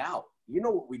boxing out. You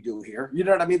know what we do here. You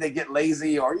know what I mean? They get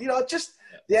lazy, or, just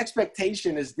the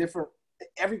expectation is different.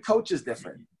 Every coach is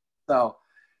different. So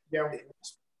yeah.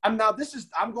 I'm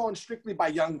going strictly by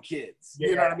young kids.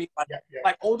 You know what I mean?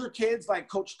 Like older kids, like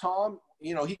Coach Tom,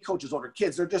 he coaches older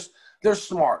kids. They're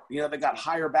smart. They got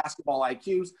higher basketball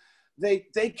IQs.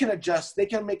 They can adjust. They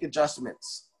can make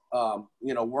adjustments,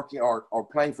 working or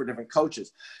playing for different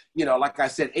coaches. Like I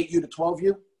said, 8U to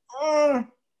 12U,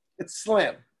 it's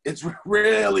slim. It's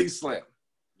really slim.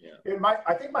 Yeah.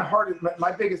 I think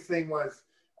my biggest thing was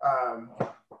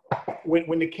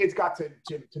when the kids got to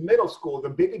middle school, the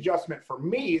big adjustment for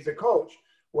me as a coach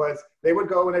was they would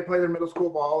go and they play their middle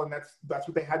school ball, and that's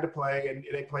what they had to play. And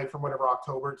they played from whatever,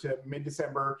 October to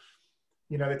mid-December.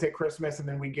 They take Christmas, and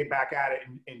then we get back at it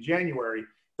in January.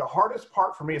 The hardest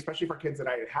part for me, especially for kids that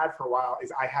I had for a while,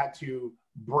 is I had to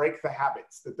break the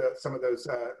habits that some of those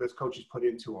coaches put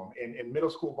into them. And middle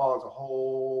school ball is a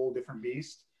whole different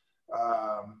beast.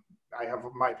 I have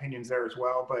my opinions there as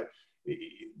well, but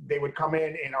they would come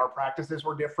in and our practices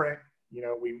were different.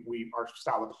 Our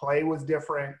style of play was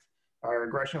different. Our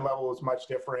aggression level was much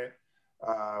different.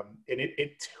 And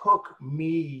it took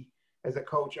me as a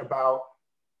coach about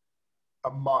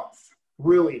a month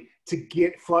really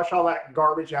to flush all that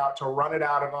garbage out, to run it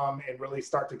out of them, and really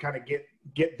start to kind of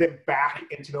get them back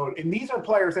into those. And these are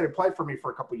players that have played for me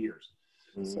for a couple of years.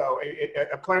 Mm-hmm. So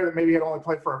a player that maybe had only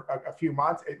played for a few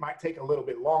months, it might take a little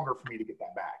bit longer for me to get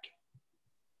that back.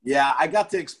 Yeah, I got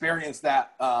to experience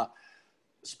that,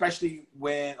 especially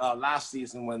when last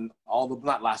season, when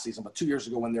not last season, but 2 years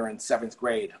ago when they were in 7th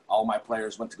grade, all my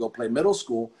players went to go play middle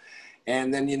school.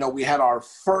 And then, we had our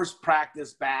first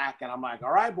practice back, and I'm like,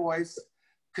 all right, boys,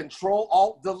 Control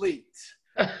Alt Delete.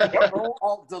 Control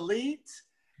Alt Delete.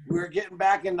 We're getting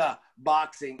back into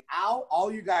boxing out.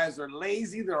 All you guys are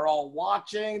lazy. They're all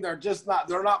watching. They're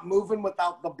not moving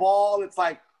without the ball. It's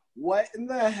like, what in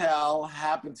the hell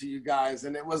happened to you guys?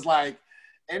 And it was like,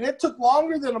 and it took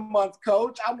longer than a month,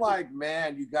 Coach. I'm like,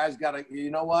 man, you guys got to,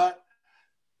 you know what?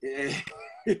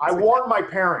 I warn my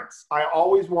parents. I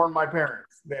always warn my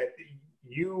parents that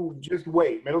you just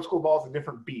wait. Middle school ball is a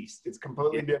different beast. It's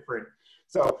completely different.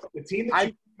 So the team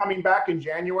that's coming back in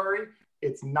January,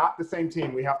 it's not the same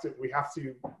team. We have to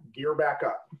gear back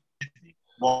up.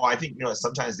 Well, I think,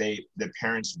 sometimes the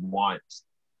parents want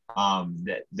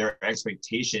that their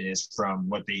expectation is from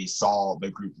what they saw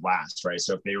the group last, right?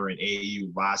 So if they were in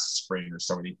AAU last spring or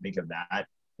something, think of that.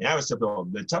 And I was typical.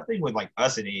 The tough thing with like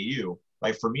us in AAU,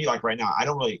 like for me, like right now, I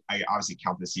obviously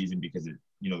count the season because it,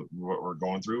 what we're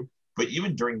going through. But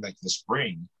even during like the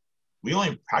spring, we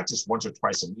only practice once or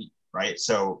twice a week, right?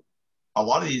 So a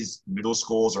lot of these middle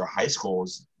schools or high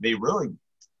schools, they really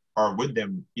are with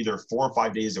them either 4 or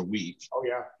 5 days a week. Oh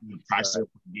yeah, practicing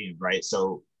games, right?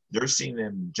 So they're seeing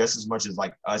them just as much as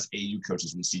like us AAU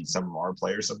coaches we see some of our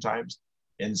players sometimes.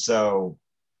 And so,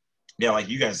 yeah, like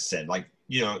you guys said, like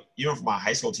even for my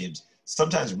high school teams,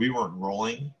 sometimes we weren't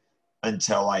rolling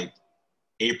until like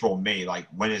April, May, like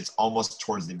when it's almost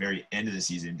towards the very end of the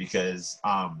season because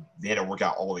they had to work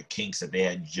out all the kinks that they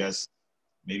had just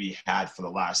maybe had for the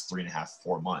last 3.5,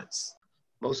 4 months.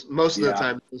 Most of the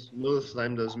time,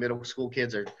 those middle school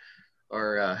kids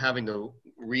are having to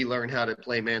relearn how to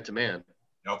play man-to-man.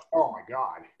 Nope. Oh my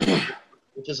God.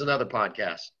 Which is another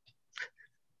podcast.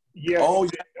 Yeah. Oh,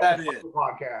 yeah, that is.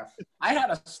 Podcast. I had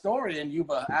a story in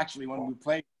Yuba, actually, when we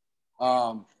played.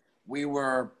 We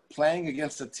were playing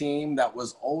against a team that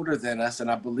was older than us,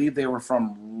 and I believe they were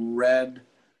from is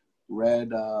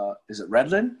it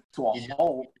Redland? To a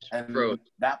Holt, and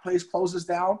that place closes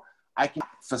down. I can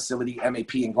facility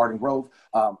MAP in Garden Grove,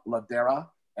 Ladera,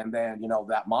 and then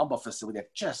that Mamba facility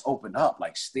that just opened up,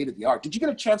 like state of the art. Did you get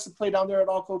a chance to play down there at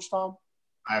all, Coach Tom?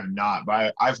 I have not,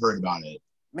 but I've heard about it.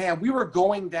 Man, we were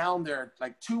going down there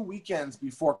like 2 weekends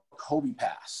before Kobe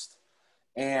passed,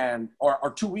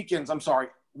 or 2 weekends. I'm sorry,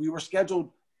 we were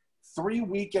scheduled 3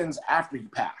 weekends after he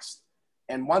passed,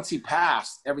 and once he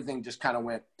passed, everything just kind of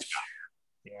went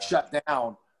shut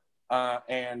down,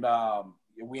 and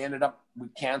we ended up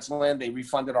canceling. They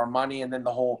refunded our money, and then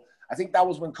I think that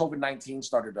was when COVID-19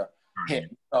 started to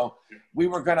hit. So we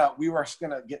were gonna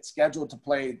get scheduled to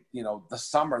play, the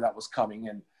summer that was coming,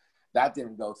 and that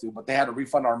didn't go through. But they had to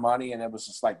refund our money, and it was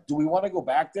just like, do we want to go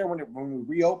back there when we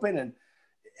reopen? And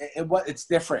it's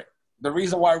different. The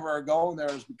reason why we're going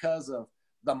there is because of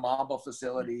the Mamba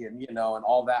facility and and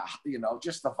all that,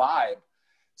 just the vibe.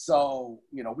 So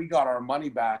we got our money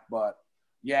back, but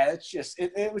yeah,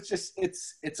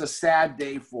 it's a sad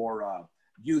day for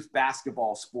youth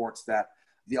basketball sports that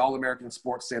the All-American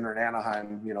Sports Center in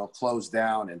Anaheim, closed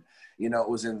down, and it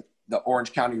was in the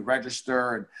Orange County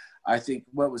Register, and I think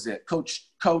what was it, Coach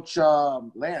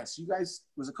Lance? You guys,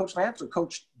 was it Coach Lance or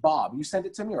Coach Bob? You sent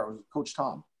it to me, or was it Coach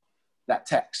Tom? That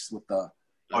text with the.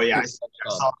 Oh yeah, I saw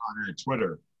it on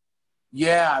Twitter.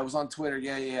 Yeah, I was on Twitter.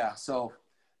 Yeah. So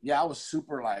yeah, I was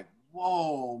super like,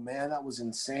 whoa, man, that was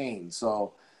insane.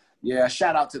 So yeah,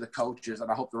 shout out to the coaches,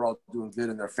 and I hope they're all doing good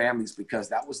in their families, because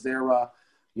that was their,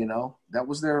 that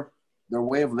was their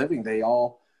way of living. They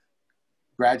all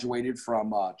graduated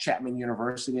from Chapman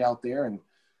University out there, and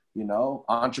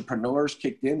entrepreneurs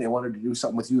kicked in. They wanted to do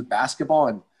something with youth basketball,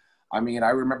 and I mean, I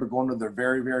remember going to their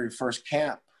very, very first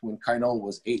camp when Kaino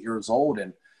was 8 years old,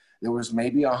 and there was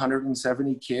maybe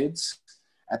 170 kids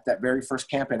at that very first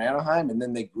camp in Anaheim, and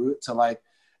then they grew it to like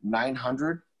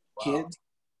 900 kids.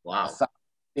 Wow.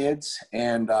 Kids,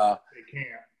 and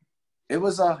it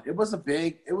was a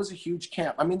huge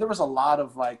camp. I mean, there was a lot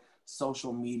of like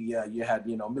social media. You had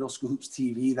Middle School Hoops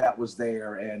TV that was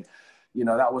there, and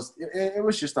that was it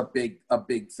was just a big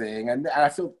thing. And I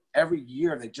feel every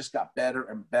year they just got better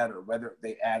and better. Whether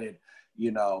they added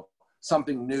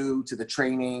something new to the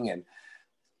training, and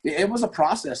it was a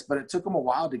process, but it took them a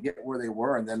while to get where they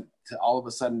were, and then to all of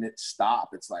a sudden it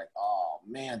stopped. It's like, oh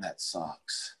man, that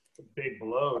sucks. A big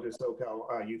blow to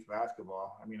SoCal youth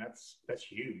basketball. I mean, that's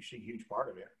huge, a huge part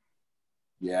of it.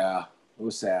 Yeah, it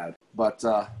was sad, but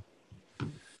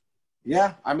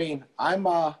yeah, I mean, I'm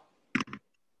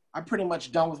pretty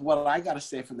much done with what I got to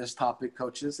say for this topic,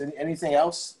 coaches. Anything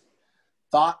else?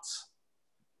 Thoughts?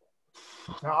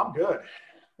 No, I'm good.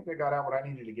 I think I got out what I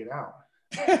needed to get out.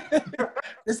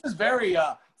 This is very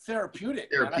therapeutic.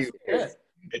 Therapeutic.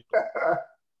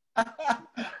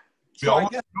 So I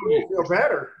guess feel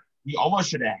better. We almost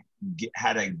should have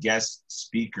had a guest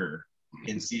speaker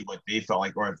and see what they felt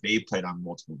like, or if they played on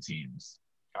multiple teams.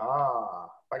 Ah,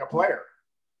 like a player.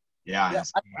 Yeah. Yeah,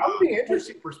 That would be an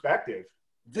interesting perspective.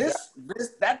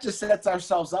 That just sets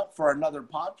ourselves up for another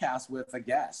podcast with a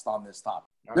guest on this topic.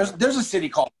 Okay. There's a city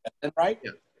called Redland, right?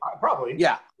 Yeah. Probably.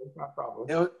 Yeah. Not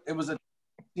probably. It was a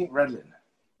team, Redland.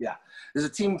 Yeah. There's a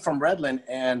team from Redland,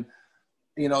 and,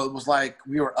 you know, it was like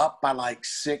we were up by like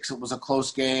 6. It was a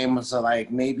close game. So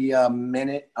like maybe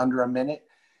under a minute.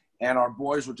 And our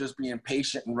boys were just being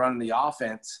patient and running the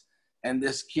offense. And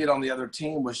this kid on the other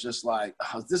team was just like,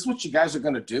 oh, is this what you guys are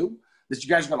going to do? This you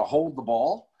guys are going to hold the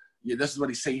ball? Yeah, this is what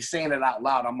he's saying. He's saying it out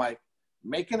loud. I'm like,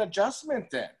 make an adjustment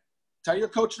then. Tell your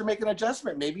coach to make an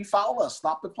adjustment. Maybe foul us.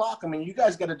 Stop the clock. I mean, you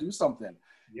guys got to do something.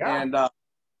 Yeah. And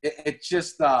it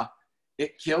just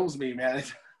it kills me, man.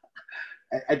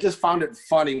 I just found it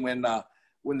funny when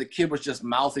the kid was just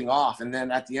mouthing off. And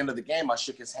then at the end of the game, I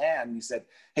shook his hand and he said,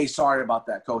 hey, sorry about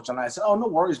that, coach. And I said, oh, no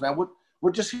worries, man.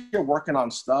 We're just here working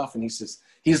on stuff. And he says,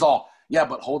 he's all, yeah,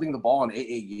 but holding the ball in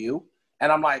AAU.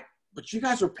 And I'm like, but you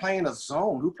guys are playing a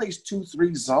zone. Who plays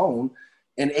 2-3 zone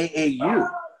in AAU?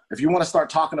 If you want to start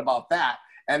talking about that.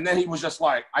 And then he was just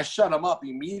like, I shut him up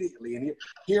immediately. And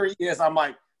here he is. I'm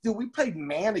like, dude, we played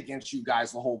man against you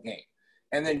guys the whole game.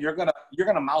 And then you're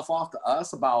gonna mouth off to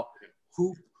us about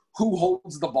who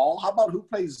holds the ball. How about who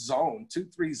plays zone,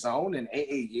 2-3 zone in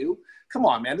AAU? Come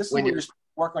on, man. This is when you're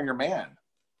work on your man.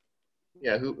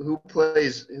 Yeah, who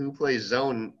plays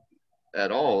zone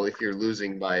at all if you're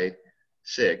losing by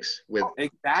 6 with 2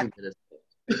 minutes?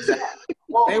 Exactly.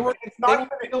 Well, it's not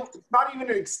even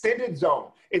an extended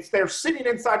zone. It's they're sitting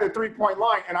inside the 3-point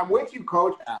line, and I'm with you,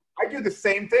 coach. Yeah. I do the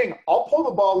same thing. I'll pull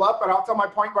the ball up, and I'll tell my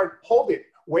point guard, hold it.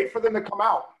 Wait for them to come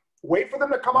out. Wait for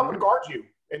them to come up and guard you.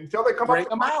 And until they come Bring up,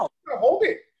 them out. Hold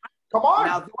it. Come on,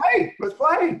 Now, play. Let's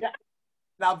play.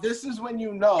 Now, this is when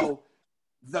you know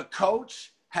the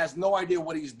coach has no idea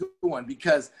what he's doing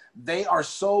because they are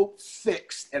so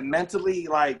fixed and mentally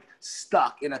like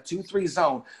stuck in a 2-3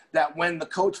 zone that when the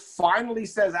coach finally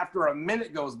says after a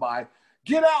minute goes by,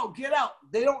 get out,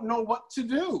 they don't know what to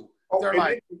do. They're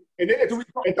like, and then if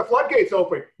the floodgates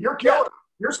open, you're killing them.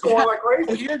 You're scoring like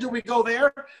crazy. Here, do we go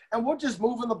there? And we're just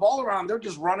moving the ball around. They're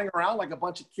just running around like a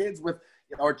bunch of kids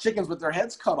or chickens with their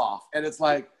heads cut off. And it's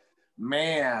like,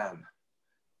 man.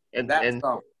 And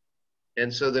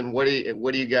so then what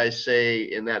do you guys say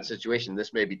in that situation?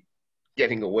 This may be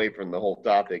getting away from the whole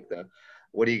topic though.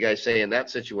 What do you guys say in that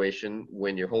situation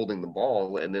when you're holding the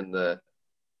ball and then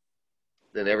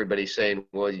everybody's saying,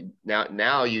 well,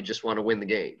 now you just want to win the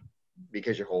game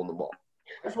because you're holding the ball.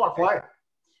 I just want to play.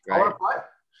 Right? I want to play.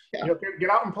 Yeah. You know, get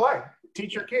out and play.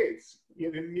 Teach your kids.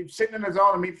 You're sitting in the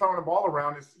zone and me throwing the ball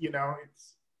around is,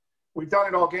 we've done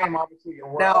it all game, obviously.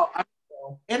 Now,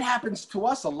 it happens to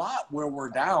us a lot where we're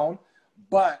down,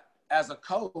 but as a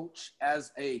coach,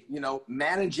 as a,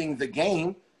 managing the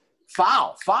game,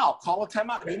 foul, call a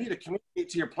timeout. You need to communicate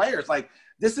to your players. Like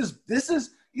this is,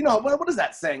 what is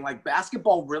that saying? Like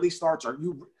basketball really starts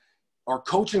or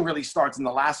coaching really starts in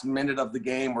the last minute of the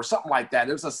game or something like that.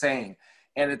 There's a saying.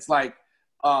 And it's like,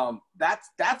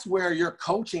 that's where your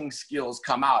coaching skills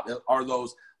come out are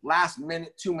those last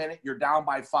minute, 2 minute, you're down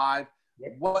by 5.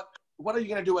 Yep. What are you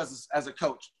going to do as a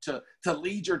coach to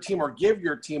lead your team or give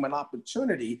your team an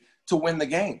opportunity to win the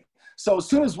game? So as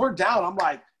soon as we're down, I'm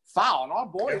like, foul. And our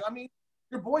boys,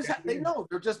 your boys, they know.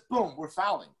 They're just, boom, we're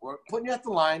fouling. We're putting you at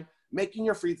the line, making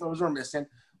your free throws or missing.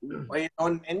 And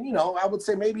I would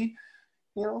say maybe,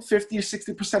 50 or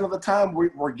 60% of the time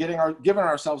we're giving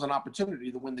ourselves an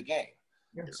opportunity to win the game.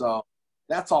 Yeah. So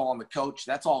that's all on the coach.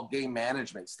 That's all game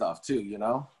management stuff too,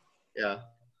 Yeah.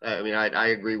 I mean, I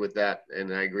agree with that.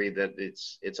 And I agree that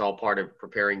it's all part of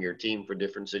preparing your team for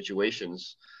different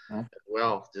situations. Mm-hmm.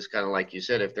 Well, just kind of like you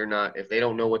said, if they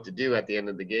don't know what to do at the end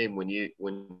of the game, when you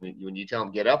tell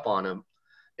them get up on them,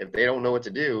 if they don't know what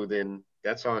to do, then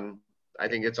I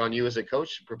think it's on you as a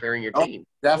coach preparing your team.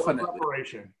 Definitely.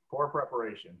 Poor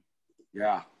preparation.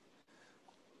 Yeah.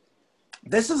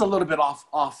 This is a little bit off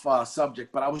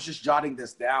subject, but I was just jotting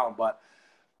this down. But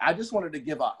I just wanted to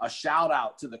give a shout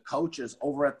out to the coaches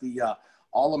over at the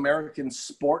All-American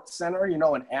Sports Center, in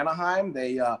Anaheim.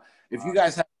 They, if you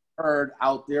guys have heard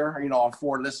out there, our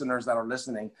 4 listeners that are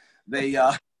listening, they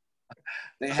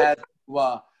had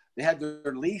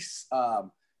their lease,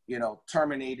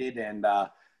 terminated, and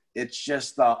it's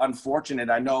just unfortunate.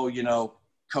 I know,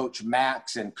 Coach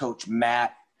Max and Coach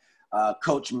Matt,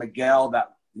 Coach Miguel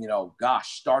that,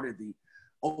 started the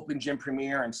Open Gym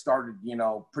Premier and started,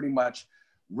 pretty much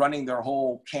running their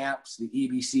whole camps, the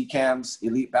EBC camps,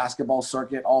 Elite Basketball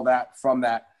Circuit, all that from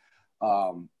that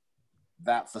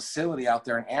facility out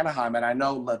there in Anaheim. And I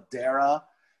know Ladera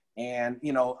And,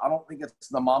 you know, I don't think it's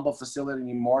the Mamba facility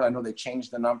anymore. I know they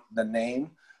changed the name,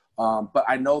 but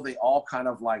I know they all kind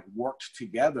of like worked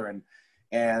together,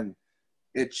 and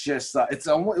it's just, it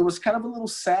was kind of a little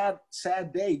sad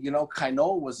day. You know,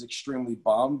 Kainoa was extremely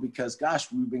bummed because,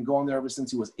 gosh, we've been going there ever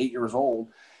since he was 8 years old.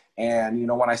 And, you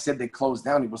know, when I said they closed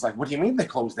down, he was like, what do you mean they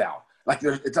closed down? Like,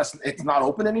 it's not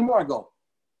open anymore? I go,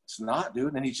 it's not,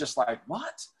 dude. And he's just like,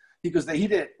 what? Because he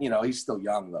did, you know, he's still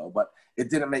young though, but it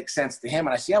didn't make sense to him.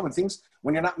 And I see how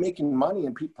when you're not making money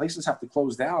and places have to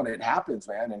close down, it happens,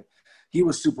 man. And he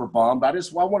was super bummed. I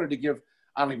wanted to give,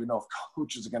 I don't even know if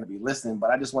coaches are going to be listening, but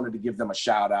I just wanted to give them a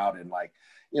shout out and, like,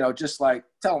 you know, just like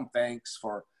tell them thanks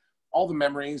for all the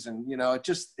memories. And, you know,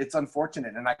 it's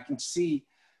unfortunate. And I can see,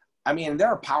 I mean,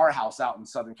 they're a powerhouse out in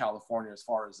Southern California as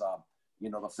far as, you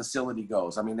know, the facility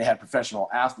goes. I mean, they had professional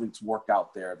athletes work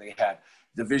out there. They had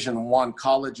Division I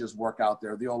colleges work out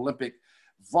there. The Olympic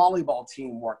volleyball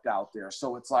team worked out there.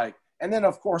 So it's like, and then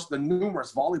of course the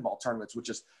numerous volleyball tournaments, which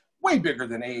is way bigger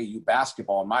than AAU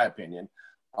basketball, in my opinion.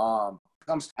 I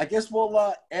guess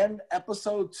we'll end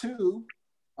episode 2.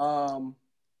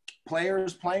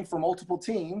 Players playing for multiple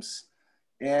teams.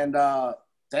 And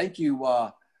thank you,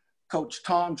 Coach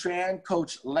Tom Tran,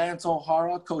 Coach Lance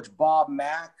O'Hara, Coach Bob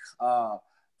Mack,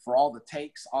 for all the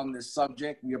takes on this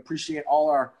subject. We appreciate all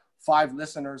our 5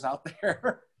 listeners out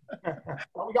there.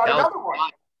 Well, we got another one.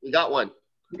 We got one.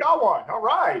 We got one. All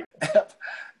right.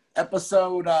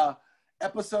 Episode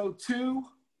 2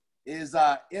 is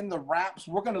in the wraps.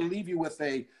 We're going to leave you with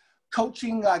a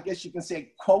coaching, I guess you can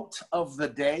say, quote of the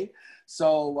day.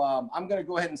 So I'm going to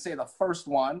go ahead and say the first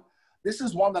one. This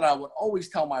is one that I would always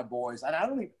tell my boys. And I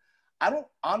don't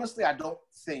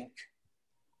think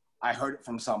I heard it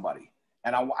from somebody.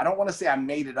 And I don't want to say I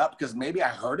made it up because maybe I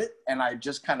heard it and I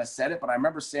just kind of said it, but I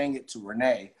remember saying it to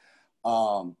Renee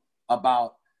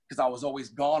about, because I was always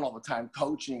gone all the time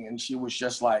coaching, and she was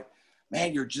just like,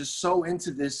 man, you're just so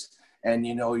into this, and,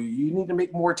 you know, you need to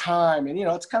make more time. And, you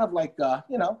know, it's kind of like,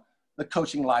 you know, the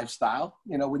coaching lifestyle,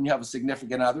 you know, when you have a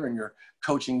significant other and you're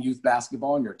coaching youth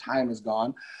basketball and your time is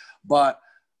gone. But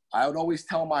I would always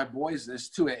tell my boys this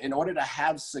too. In order to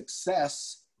have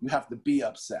success, you have to be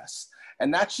obsessed.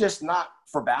 And that's just not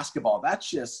for basketball. That's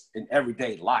just in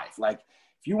everyday life. Like,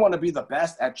 if you want to be the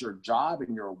best at your job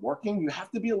and you're working, you have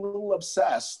to be a little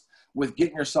obsessed with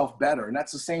getting yourself better. And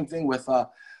that's the same thing with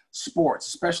sports,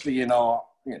 especially, you know,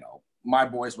 my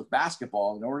boys with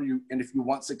basketball. And if you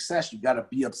want success, you got to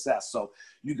be obsessed. So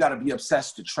you got to be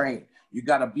obsessed to train. You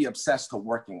got to be obsessed to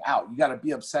working out. You got to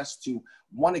be obsessed to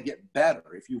want to get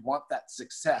better if you want that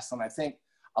success. And I think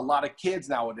a lot of kids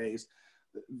nowadays,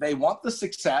 they want the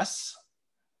success,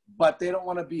 but they don't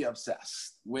want to be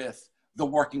obsessed with the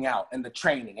working out and the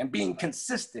training and being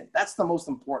consistent. That's the most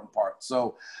important part.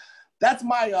 So that's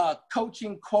my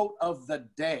coaching quote of the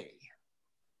day.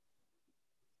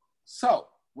 So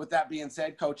with that being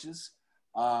said, coaches,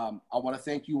 I want to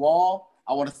thank you all.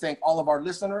 I want to thank all of our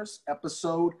listeners.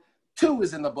 Episode 2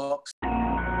 is in the books.